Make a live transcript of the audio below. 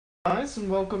Guys, and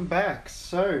welcome back.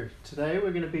 So today we're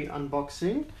going to be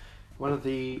unboxing one of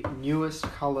the newest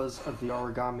colors of the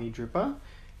Origami Dripper.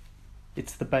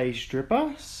 It's the Beige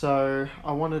Dripper. So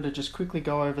I wanted to just quickly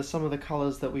go over some of the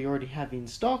colors that we already have in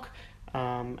stock,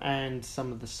 and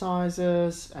some of the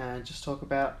sizes, and just talk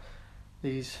about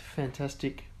these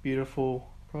fantastic, beautiful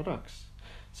products.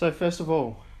 So first of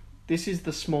all, this is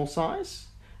the small size.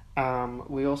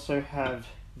 We also have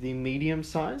the medium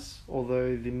size,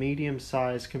 although the medium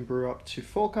size can brew up to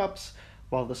 4 cups,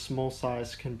 while the small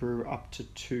size can brew up to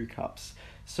 2 cups.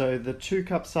 So the 2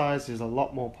 cup size is a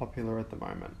lot more popular at the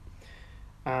moment.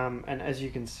 And as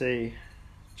you can see,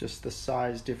 just the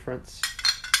size difference,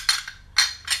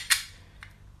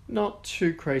 not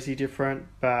too crazy different,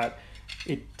 but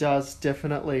it does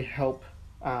definitely help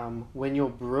when you're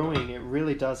brewing. It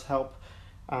really does help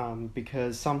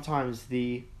because sometimes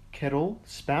the kettle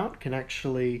spout can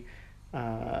actually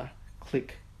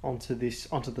click onto the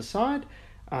side,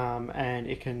 and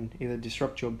it can either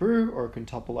disrupt your brew or it can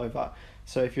topple over.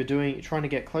 So if you're trying to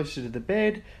get closer to the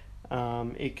bed,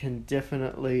 it can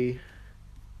definitely.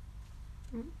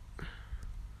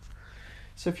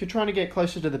 So if you're trying to get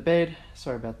closer to the bed,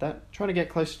 sorry about that, trying to get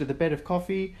closer to the bed of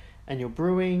coffee and you're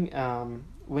brewing,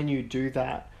 when you do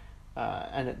that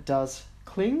and it does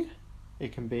cling,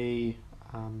 it can be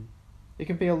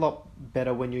a lot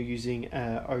better when you're using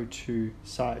a 02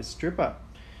 size dripper.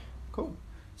 Cool.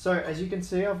 So as you can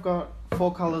see, I've got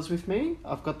 4 colors with me.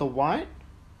 I've got the white.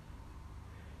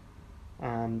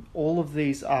 All of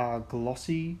these are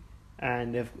glossy,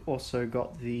 and they've also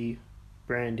got the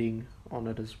branding on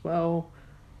it as well.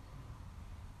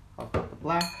 I've got the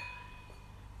black.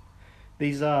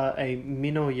 These are a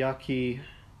Minoyaki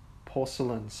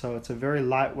porcelain, so it's a very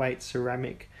lightweight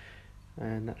ceramic,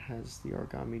 and that has the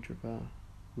Origami Dripper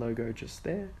logo just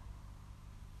there.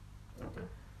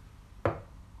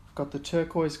 I've got the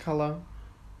turquoise color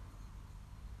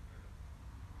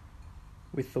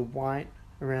with the white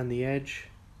around the edge.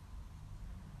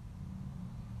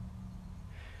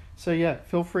 So yeah,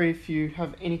 feel free if you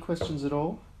have any questions at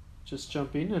all, just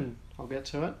jump in and I'll get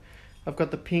to it. I've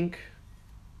got the pink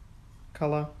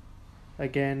color.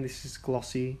 Again, this is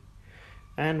glossy.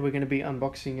 And we're going to be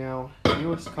unboxing our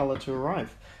newest color to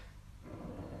arrive.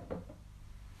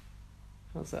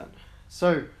 How's that?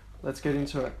 So let's get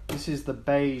into it. This is the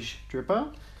Beige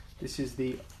Dripper. This is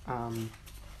the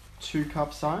 2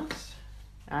 cup size,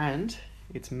 and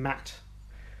it's matte.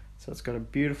 So it's got a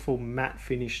beautiful matte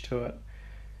finish to it.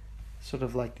 Sort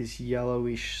of like this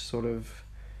yellowish sort of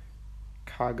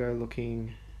cargo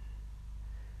looking,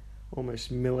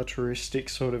 almost militaristic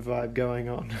sort of vibe going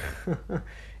on.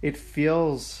 It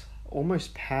feels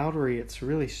almost powdery. It's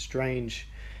really strange,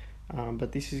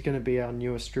 but this is going to be our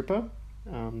newest dripper,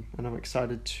 and I'm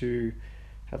excited to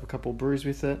have a couple brews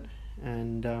with it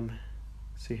and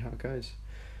see how it goes.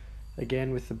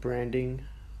 Again, with the branding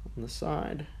on the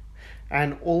side,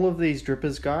 and all of these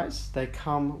drippers, guys, they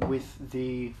come with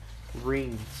the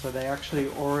ring, so they actually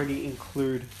already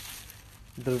include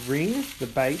the ring, the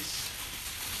base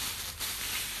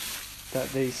that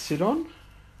these sit on.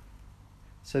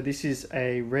 So this is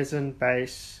a resin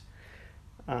base,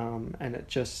 and it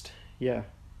just, yeah,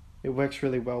 it works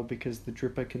really well because the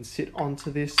dripper can sit onto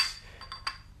this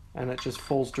and it just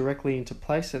falls directly into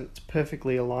place and it's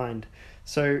perfectly aligned.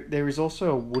 So there is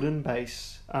also a wooden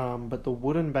base, but the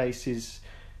wooden base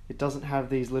it doesn't have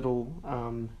these little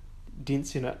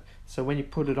dints in it. So when you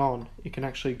put it on, it can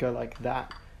actually go like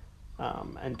that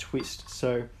and twist.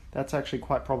 So that's actually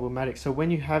quite problematic. So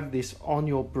when you have this on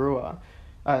your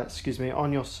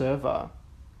on your server,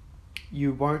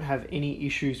 you won't have any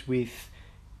issues with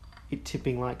it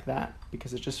tipping like that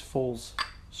because it just falls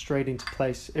straight into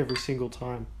place every single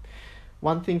time.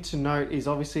 One thing to note is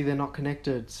obviously they're not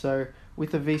connected. So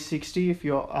with a V60, if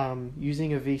you're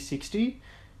using a V60,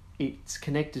 it's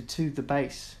connected to the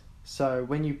base. So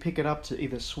when you pick it up to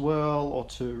either swirl or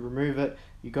to remove it,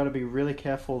 you've got to be really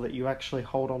careful that you actually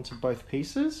hold on to both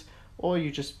pieces, or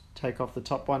you just take off the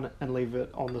top one and leave it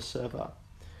on the server.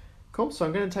 Cool, so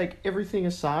I'm going to take everything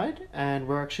aside and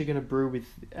we're actually going to brew with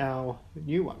our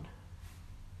new one.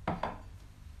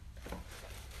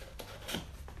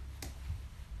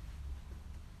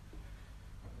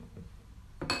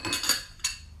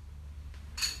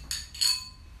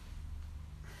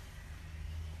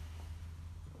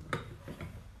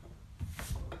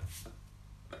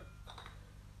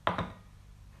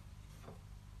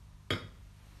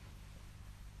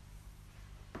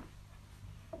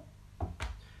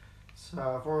 So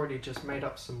I've already just made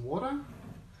up some water,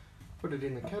 put it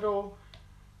in the kettle,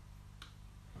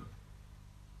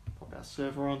 pop our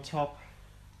server on top,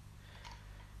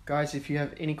 Guys, if you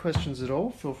have any questions at all,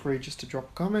 feel free just to drop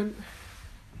a comment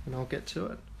and I'll get to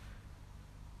it.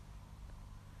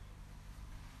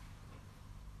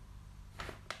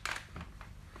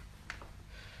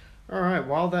 Alright,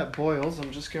 while that boils,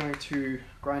 I'm just going to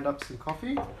grind up some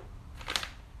coffee.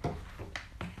 Let's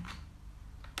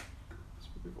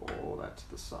move all that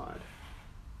to the side.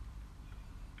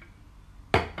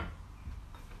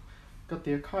 Got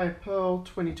the Acai Pearl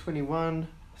 2021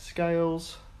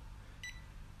 scales,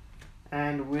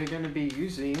 and we're going to be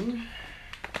using,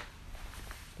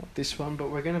 not this one, but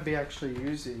we're going to be actually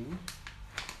using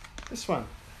this one.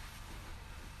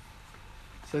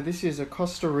 So this is a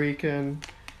Costa Rican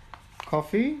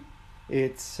coffee.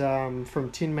 It's from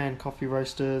Tin Man Coffee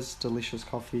Roasters, delicious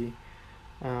coffee.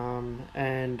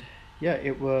 And yeah,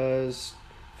 it was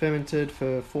fermented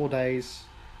for 4 days.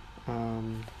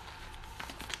 And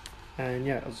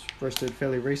yeah, it was roasted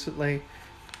fairly recently.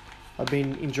 I've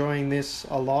been enjoying this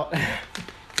a lot.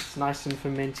 It's nice and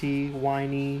fermenty,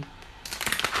 winey.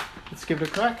 Let's give it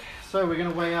a crack. So we're going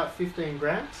to weigh out 15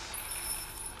 grams.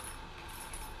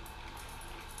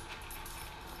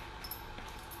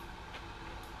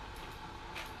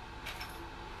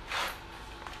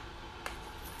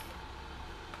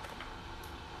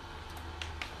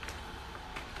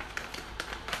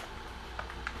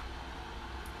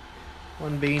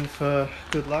 One bean for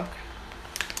good luck.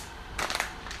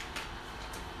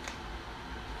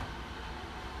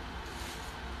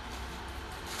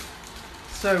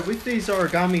 So with these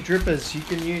origami drippers, you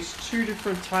can use two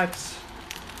different types.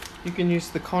 You can use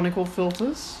the conical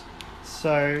filters.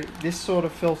 So this sort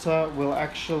of filter will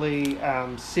actually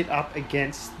sit up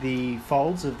against the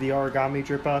folds of the origami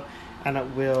dripper, and it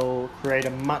will create a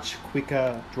much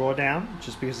quicker drawdown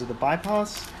just because of the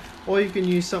bypass. Or you can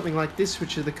use something like this,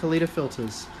 which are the Kalita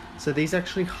filters. So these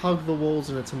actually hug the walls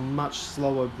and it's a much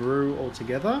slower brew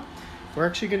altogether. We're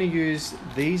actually going to use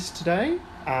these today,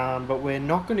 but we're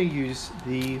not going to use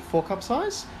the 4-cup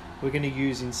size. We're going to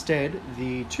use instead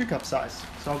the 2-cup size.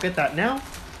 So I'll get that now.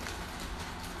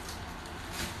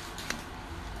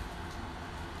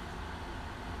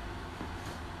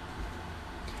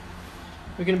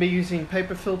 We're going to be using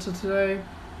paper filter today.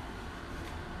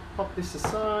 Pop this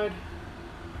aside.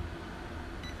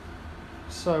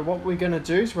 So what we're going to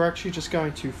do is we're actually just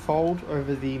going to fold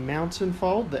over the mountain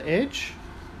fold, the edge.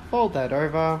 Fold that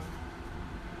over.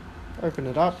 Open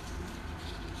it up.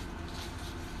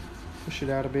 Push it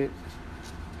out a bit.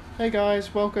 Hey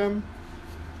guys, welcome.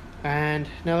 And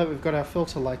now that we've got our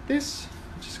filter like this,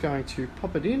 I'm just going to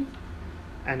pop it in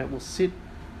and it will sit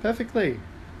perfectly.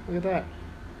 Look at that.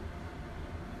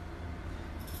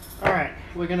 Alright,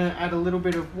 we're going to add a little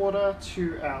bit of water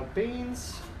to our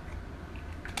beans.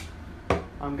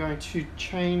 I'm going to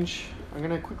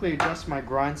quickly adjust my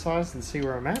grind size and see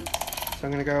where I'm at. So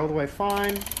I'm going to go all the way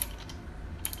fine.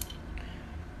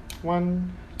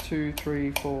 1, 2,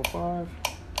 3, 4, 5,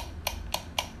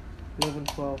 11,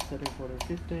 12, 13, 14,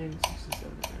 15, 16,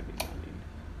 17, 18, 19,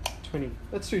 20.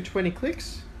 Let's do 20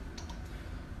 clicks.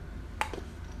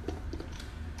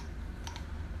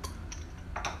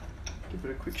 Give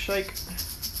it a quick shake.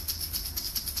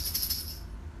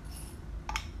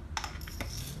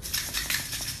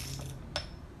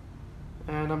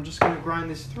 And I'm just going to grind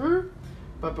this through,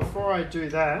 but before I do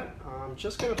that, I'm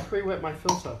just going to pre-wet my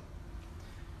filter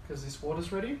because this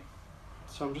water's ready.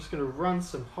 So I'm just going to run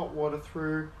some hot water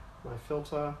through my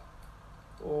filter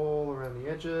all around the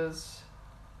edges,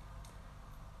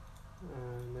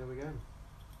 and there we go.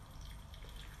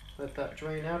 Let that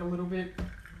drain out a little bit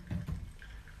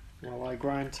while I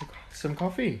grind some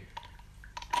coffee.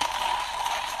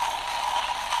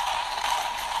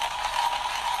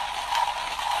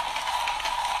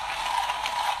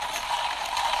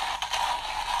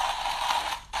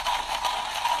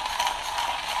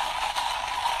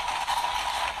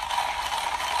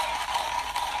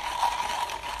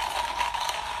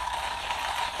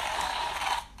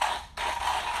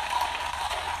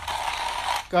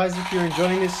 Guys, if you're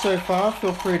enjoying this so far,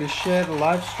 feel free to share the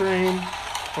live stream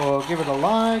or give it a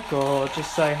like or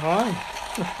just say hi.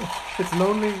 It's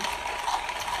lonely.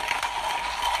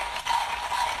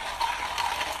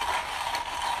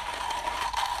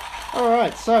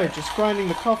 Alright, so just grinding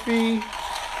the coffee,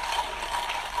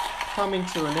 coming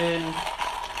to an end.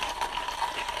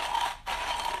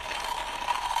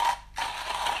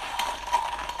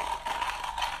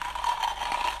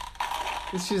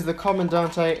 This is the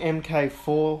Comandante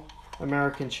MK4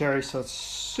 American Cherry, so it's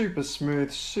super smooth,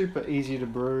 super easy to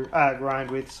grind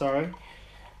with, sorry.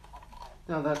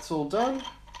 Now that's all done.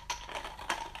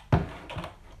 Alright,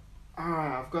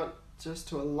 I've got just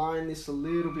to align this a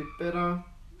little bit better.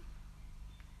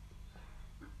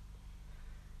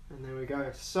 And there we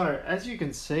go. So as you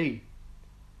can see,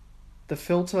 the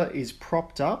filter is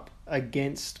propped up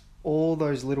against all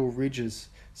those little ridges.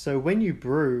 So when you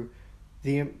brew,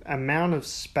 the amount of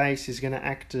space is going to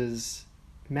act as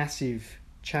massive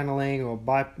channeling or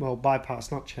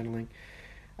bypass, not channeling.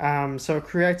 So it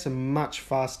creates a much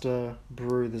faster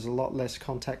brew. There's a lot less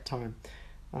contact time.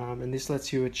 And this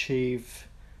lets you achieve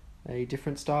a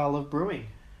different style of brewing,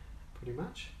 pretty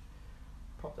much.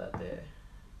 Pop that there.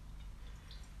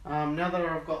 Now that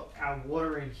I've got our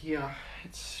water in here,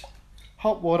 it's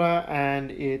hot water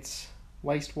and it's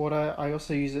wastewater. I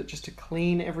also use it just to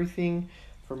clean everything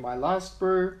from my last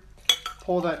brew.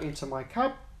 Pour that into my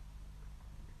cup.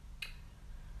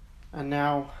 And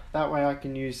now that way I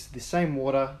can use the same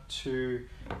water to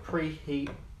preheat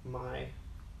my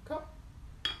cup.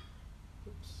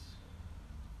 Oops.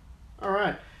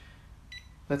 Alright,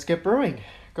 let's get brewing.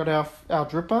 Got our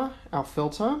dripper, our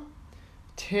filter.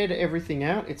 Teared everything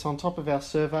out. It's on top of our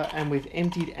server, and we've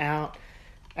emptied out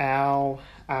our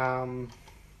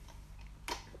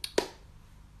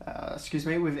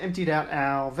we've emptied out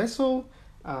our vessel,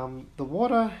 the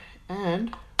water,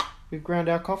 and we've ground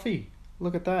our coffee.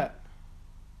 Look at that.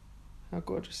 How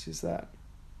gorgeous is that?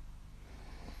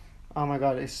 Oh my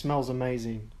god, it smells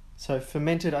amazing. So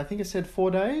fermented, I think it said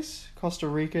 4 days. Costa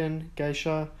Rican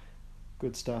geisha,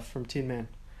 good stuff from Tin Man.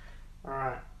 All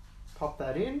right, pop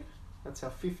that in. That's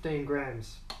our 15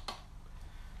 grams.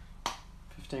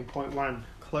 15.1,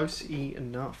 close-y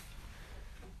enough.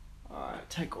 Alright,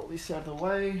 take all this out of the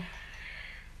way.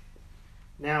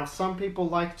 Now, some people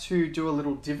like to do a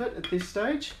little divot at this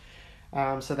stage.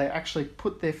 So they actually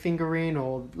put their finger in,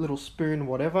 or little spoon,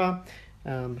 whatever.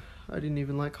 I didn't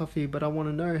even like coffee, but I want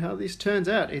to know how this turns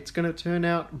out. It's going to turn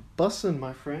out bussin',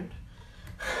 my friend.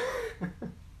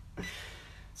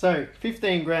 So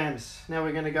 15 grams. Now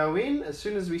we're going to go in. As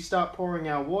soon as we start pouring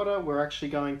our water, we're actually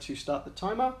going to start the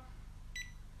timer.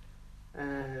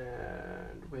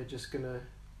 And we're just going to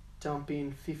dump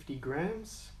in 50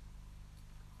 grams.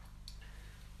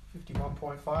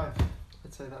 51.5.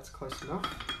 Let's say that's close enough.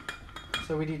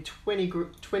 So we did 20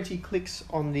 clicks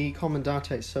on the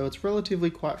Comandante, so it's relatively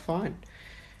quite fine.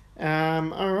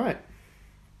 Alright.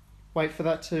 Wait for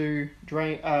that to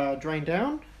draw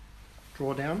down.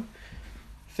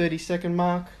 30-second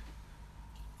mark.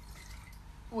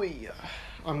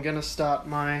 I'm going to start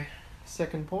my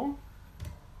second pour.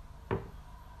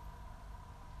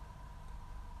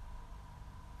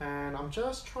 And I'm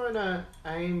just trying to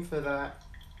aim for that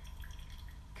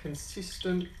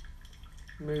consistent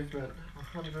movement.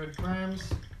 100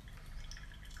 grams.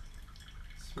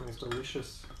 Smells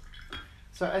delicious.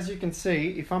 So as you can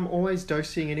see, if I'm always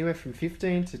dosing anywhere from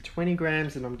 15 to 20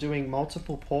 grams and I'm doing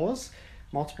multiple pours,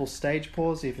 multiple stage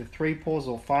pours, either 3 pours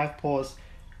or 5 pours,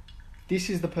 this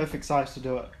is the perfect size to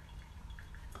do it.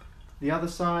 The other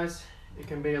size, it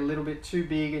can be a little bit too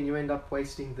big and you end up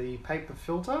wasting the paper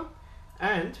filter.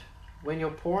 And when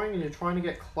you're pouring and you're trying to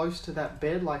get close to that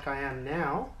bed like I am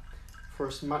now, for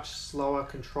a much slower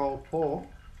controlled pour,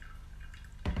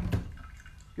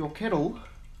 your kettle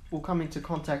will come into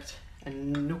contact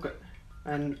and nook it.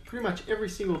 And pretty much every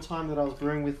single time that I was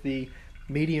brewing with the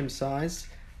medium size,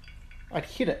 I'd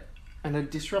hit it and it'd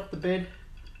disrupt the bed.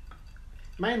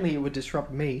 Mainly it would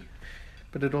disrupt me,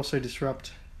 but it'd also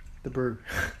disrupt the brew.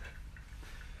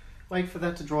 Wait for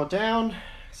that to draw down.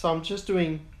 So I'm just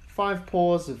doing 5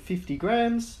 pours of 50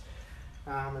 grams,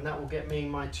 and that will get me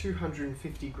my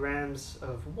 250 grams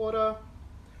of water.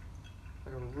 I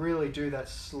can really do that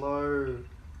slow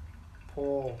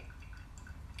pour,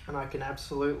 and I can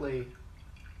absolutely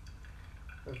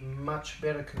have much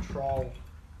better control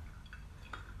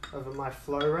over my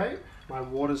flow rate, my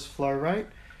water's flow rate,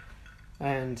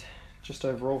 and just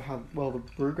overall how well the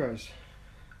brew goes.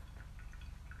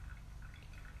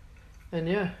 And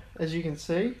yeah, as you can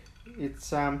see,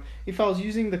 it's if I was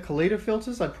using the Kalita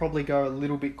filters, I'd probably go a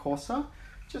little bit coarser,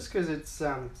 just because it's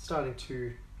starting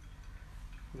to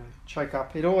choke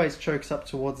up. It always chokes up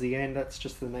towards the end. That's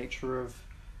just the nature of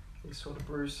these sort of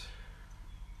brews.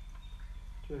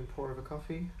 Doing pour over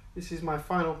coffee. This is my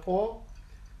final pour.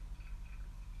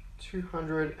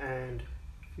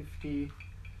 250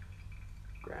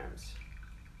 grams.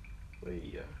 There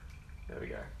we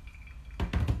go.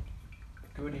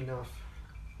 Good enough.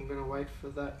 I'm going to wait for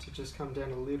that to just come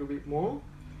down a little bit more.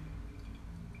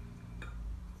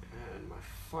 And my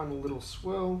final little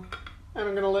swirl. And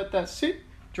I'm going to let that sit,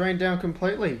 drain down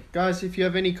completely. Guys, if you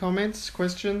have any comments,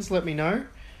 questions, let me know.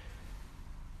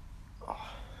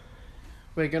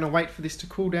 We're going to wait for this to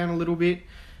cool down a little bit.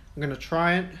 I'm going to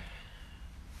try it.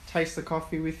 Taste the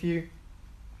coffee with you.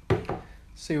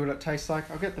 See what it tastes like.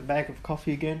 I'll get the bag of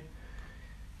coffee again.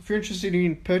 If you're interested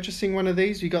in purchasing one of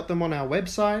these, we got them on our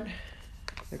website.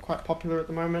 They're quite popular at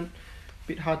the moment. A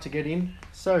bit hard to get in.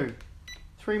 So,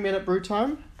 3-minute brew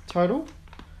time total.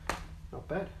 Not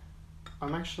bad.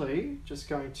 I'm actually just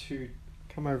going to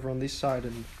come over on this side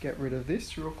and get rid of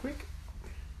this real quick.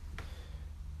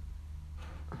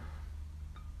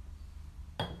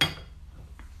 And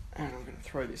I'm going to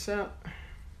throw this out.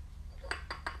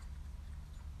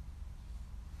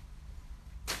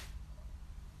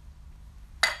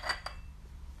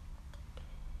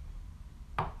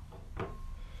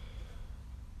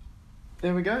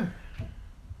 There we go.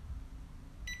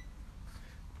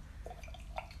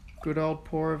 Good old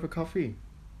pour over coffee.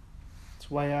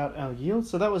 Let's weigh out our yield.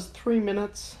 So that was 3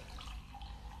 minutes.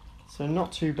 So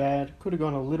not too bad. Could have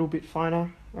gone a little bit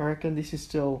finer. I reckon this is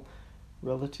still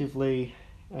relatively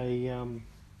I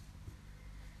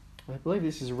believe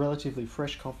this is a relatively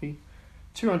fresh coffee.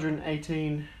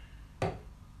 218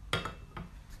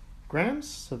 grams.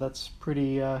 So that's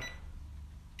pretty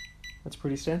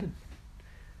standard.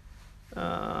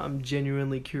 I'm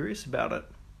genuinely curious about it.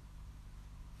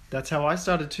 That's how I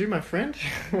started too, my friend.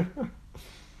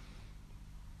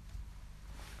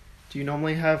 Do you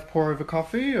normally have pour over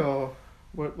coffee, or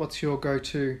what's your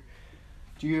go-to?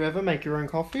 Do you ever make your own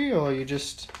coffee, or you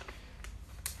just,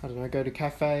 I don't know, go to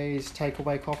cafes, take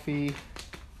away coffee?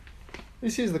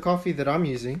 This is the coffee that I'm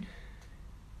using.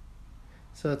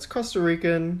 So it's Costa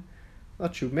Rican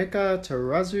Achumeca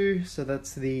Terrazu. So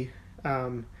that's the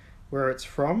where it's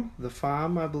from, the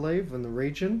farm, I believe, and the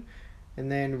region. And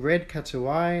then Red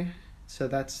Catuai, so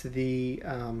that's the,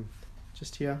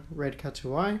 just here, Red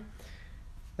Catuai.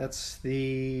 That's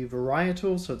the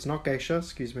varietal, so it's not geisha,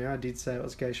 excuse me, I did say it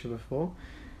was geisha before.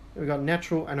 We've got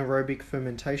natural anaerobic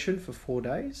fermentation for 4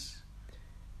 days.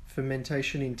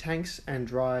 Fermentation in tanks and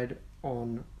dried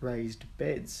on raised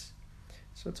beds.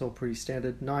 So it's all pretty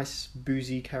standard. Nice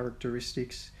boozy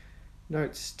characteristics.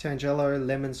 Notes, Tangelo,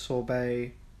 lemon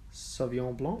sorbet,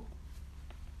 Sauvignon Blanc.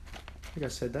 I think I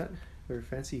said that. Very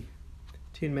fancy.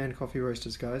 Tin Man coffee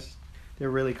roasters, guys. They're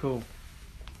really cool.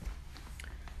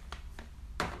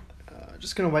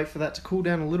 Just going to wait for that to cool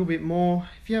down a little bit more.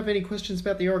 If you have any questions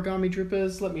about the origami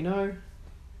drippers, let me know.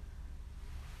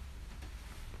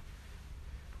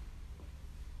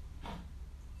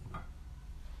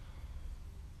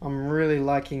 I'm really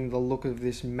liking the look of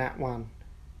this matte one.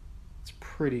 It's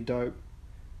pretty dope.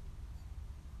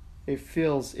 It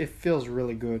feels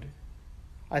really good.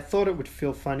 I thought it would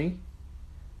feel funny,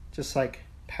 just like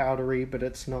powdery, but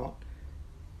it's not.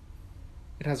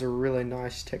 It has a really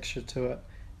nice texture to it,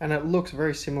 and it looks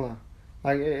very similar.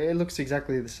 Like it looks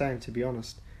exactly the same, to be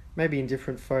honest. Maybe in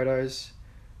different photos.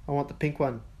 I want the pink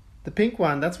one. The pink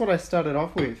one, that's what I started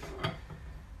off with.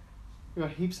 We've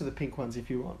got heaps of the pink ones if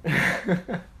you want.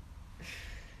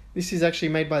 This is actually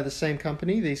made by the same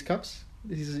company, these cups.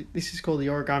 This is called the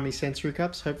Origami Sensory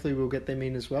Cups. Hopefully we'll get them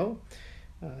in as well.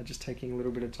 Just taking a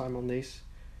little bit of time on these.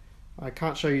 I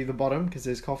can't show you the bottom because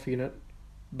there's coffee in it,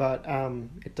 but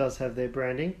it does have their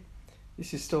branding.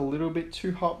 This is still a little bit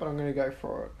too hot, but I'm going to go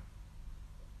for it.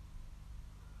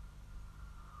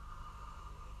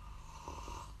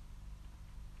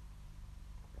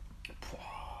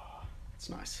 It's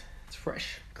nice. It's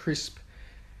fresh, crisp.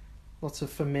 Lots of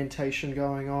fermentation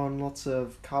going on. Lots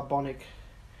of carbonic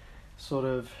sort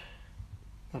of,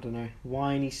 I don't know,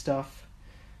 winey stuff.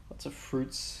 Lots of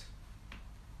fruits.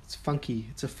 It's funky.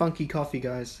 It's a funky coffee,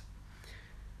 guys.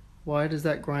 Why does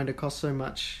that grinder cost so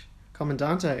much?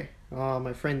 Comandante. Oh,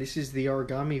 my friend, this is the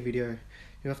origami video.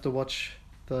 You have to watch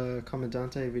the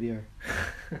Comandante video.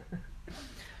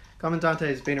 Comandante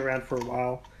has been around for a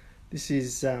while. This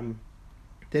is, they're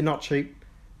not cheap.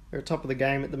 They're top of the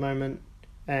game at the moment.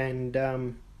 And,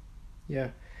 yeah,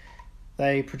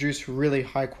 they produce really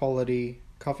high quality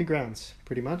coffee grounds,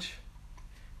 pretty much.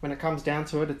 When it comes down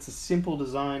to it, it's a simple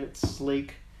design, it's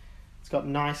sleek, it's got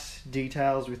nice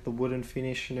details with the wooden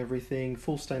finish and everything,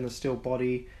 full stainless steel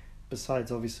body,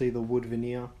 besides obviously the wood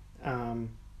veneer.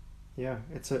 Yeah,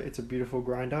 it's a beautiful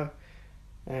grinder,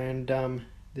 and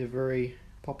they're very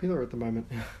popular at the moment.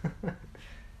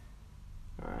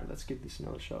 Alright, let's give this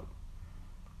another shot.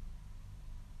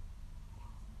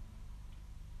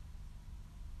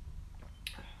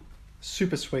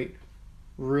 Super sweet,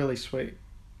 really sweet.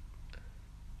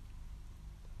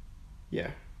 Yeah,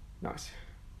 nice.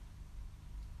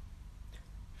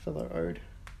 Fellow Ode.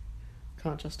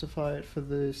 Can't justify it for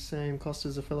the same cost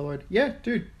as a Fellow Ode. Yeah,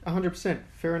 dude, 100%.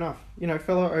 Fair enough. You know,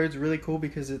 Fellow Ode's really cool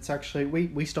because it's actually,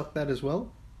 we stock that as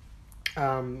well.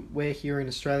 We're here in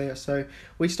Australia, so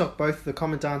we stock both the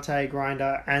Comandante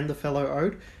grinder and the Fellow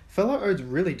Ode. Fellow Ode's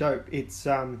really dope. It's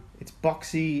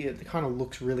boxy, it kind of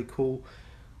looks really cool.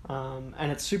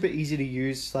 And it's super easy to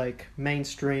use, like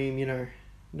mainstream, you know,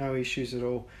 no issues at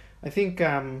all. I think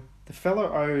the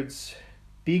fellow Ode's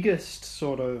biggest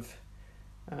sort of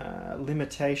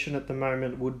limitation at the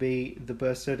moment would be the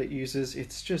burst that it uses.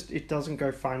 It's just, it doesn't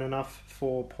go fine enough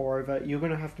for pour over. You're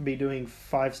going to have to be doing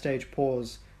 5-stage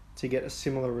pours to get a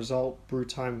similar result: brew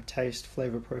time, taste,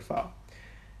 flavor profile.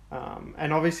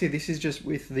 And obviously this is just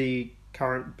with the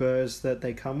current burrs that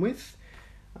they come with.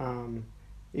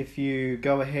 If you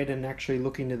go ahead and actually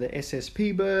look into the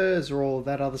SSP burrs or all of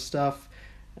that other stuff,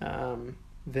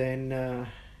 then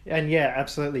and yeah,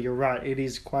 absolutely, you're right, it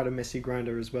is quite a messy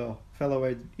grinder as well. Fellow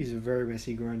Ode is a very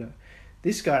messy grinder.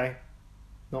 This guy,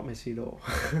 not messy at all.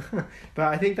 But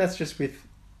I think that's just with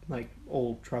like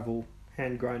all travel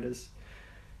hand grinders.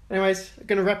 Anyways, I'm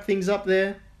gonna wrap things up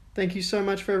there. Thank you so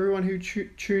much for everyone who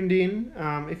tuned in.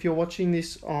 If you're watching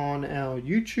this on our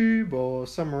YouTube or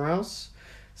somewhere else,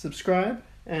 subscribe.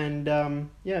 And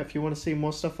yeah, if you want to see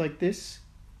more stuff like this,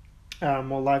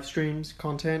 more live streams,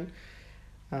 content,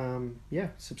 yeah,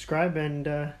 subscribe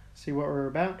and see what we're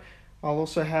about. I'll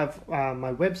also have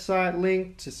my website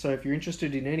linked, so if you're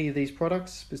interested in any of these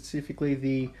products, specifically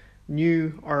the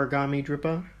new Origami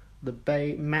Dripper,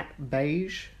 the matte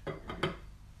beige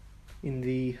in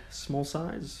the small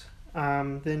size,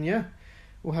 then yeah,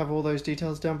 we'll have all those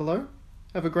details down below.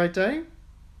 Have a great day,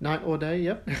 night or day,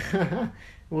 yep.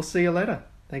 We'll see you later.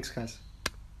 Thanks, guys.